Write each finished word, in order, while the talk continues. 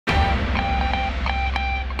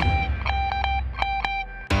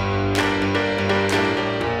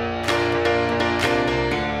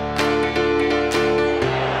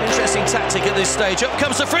at this stage. Up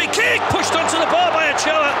comes the free kick, pushed onto the bar by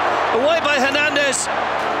Ochoa, away by Hernandez.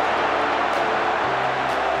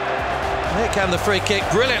 Here came the free kick,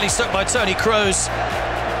 brilliantly stuck by Toni Kroos.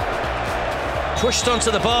 Pushed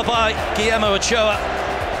onto the bar by Guillermo Ochoa.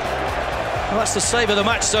 Well, that's the save of the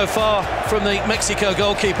match so far from the Mexico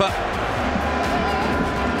goalkeeper.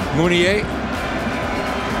 Meunier.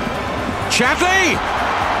 Chadley!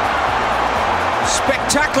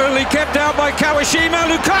 Spectacularly kept out by Kawashima.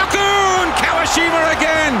 Lukaku! And Kawashima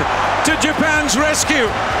again to Japan's rescue.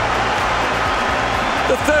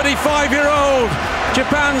 The 35-year-old,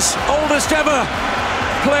 Japan's oldest ever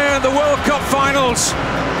player in the World Cup finals,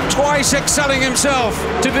 twice excelling himself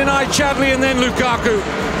to deny Chadley and then Lukaku.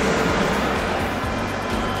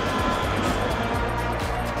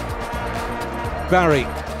 Barry.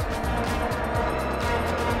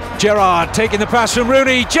 Gerrard taking the pass from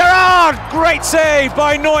Rooney. Gerrard! Great save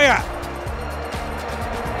by Neuer.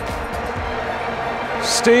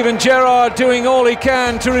 Steven Gerrard doing all he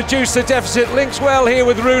can to reduce the deficit. Links well here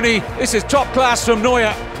with Rooney. This is top class from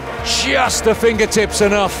Neuer. Just the fingertips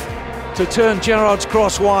enough to turn Gerrard's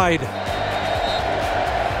cross wide.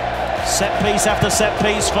 Set piece after set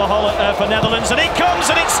piece for Netherlands, and it comes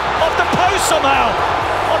and it's off the post somehow.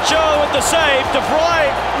 Ochoa with the save. De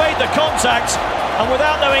Vrij made the contact, and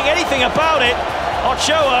without knowing anything about it,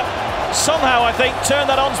 Ochoa somehow, I think, turned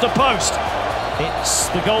that onto the post. It's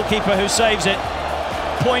the goalkeeper who saves it.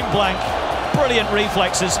 Point blank, brilliant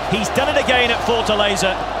reflexes. He's done it again at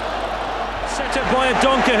Fortaleza. Set up by a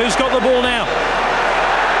Donker who's got the ball now.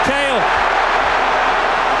 Kale.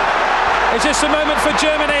 Is this a moment for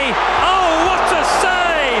Germany? Oh, what a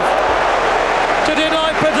save! To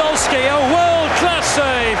deny Podolski, a world-class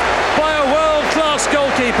save by a world-class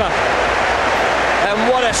goalkeeper. And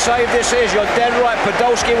what a save this is. You're dead right,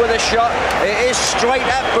 Podolski with a shot. It is straight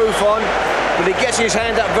at Buffon, but he gets his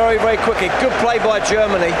hand up very, very quickly. Good play by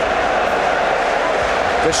Germany.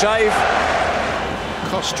 The save.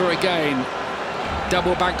 Costa again.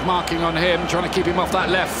 Double bank marking on him, trying to keep him off that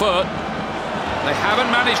left foot. They haven't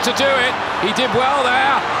managed to do it. He did well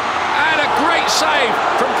there. And a great save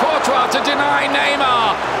from Courtois to deny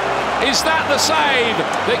Neymar. Is that the save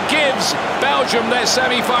that gives Belgium their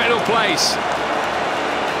semi-final place?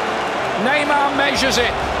 Neymar measures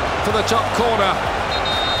it for the top corner.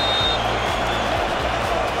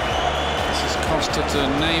 This is Costa to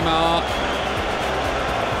Neymar.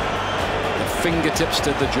 The fingertips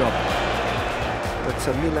did the job. But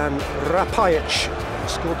Milan Rapajic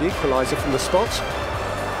scored the equaliser from the spot.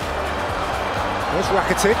 There's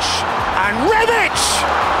Rakitic and Rebic!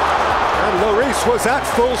 And Lloris was at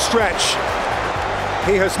full stretch.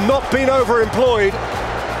 He has not been overemployed.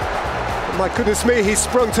 But my goodness me, he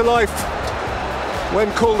sprung to life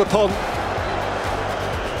when called upon.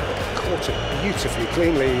 Caught it beautifully,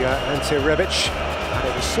 cleanly, Ante Rebic. And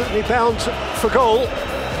it was certainly bound for goal.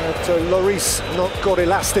 But Lloris not got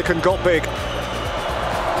elastic and got big.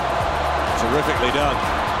 Terrifically done.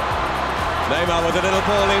 Neymar with a little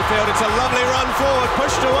ball infield. It's a lovely run forward,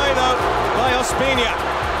 pushed away though by Ospina.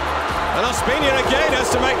 And Ospina again has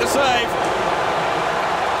to make the save.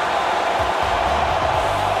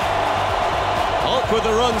 Hulk with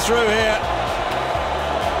the run through here.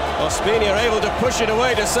 Ospina able to push it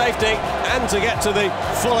away to safety and to get to the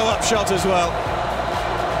follow-up shot as well.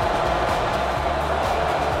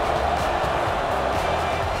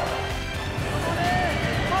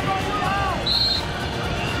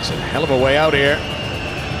 It's a hell of a way out here.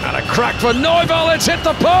 And a crack for Neuer, it's hit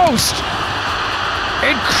the post!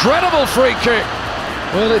 Incredible free kick!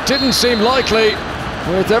 Well, it didn't seem likely,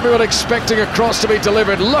 with everyone expecting a cross to be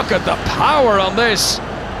delivered. Look at the power on this!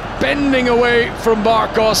 Bending away from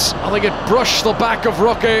Marcos. I think it brushed the back of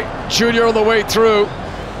Roque Jr. on the way through.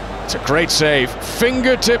 It's a great save.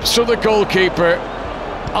 Fingertips from the goalkeeper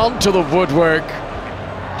onto the woodwork.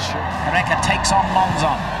 Reka takes on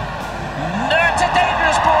Monzon. No, it's a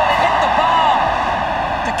dangerous ball, it hit the bar.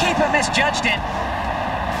 The keeper misjudged it.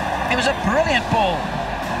 It was a brilliant ball.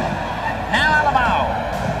 Now Alamau.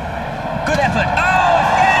 Good effort. Oh,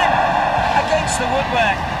 again! Against the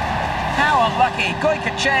woodwork. How unlucky.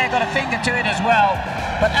 Goycochea got a finger to it as well.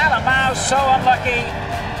 But Alamau, so unlucky.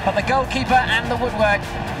 But the goalkeeper and the woodwork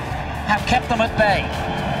have kept them at bay.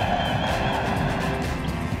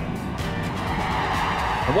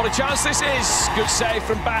 And what a chance this is. Good save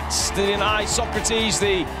from Bats to deny Socrates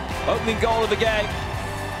the opening goal of the game.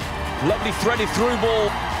 Lovely threaded through ball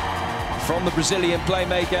from the Brazilian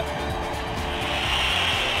playmaker.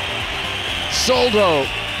 Soldo.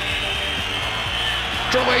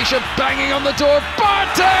 Croatia banging on the door.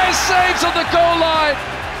 Bartes saves on the goal line.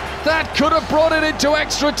 That could have brought it into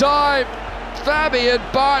extra time. Fabian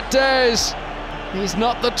Bartes He's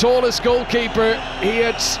not the tallest goalkeeper. He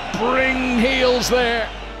had spring heels there.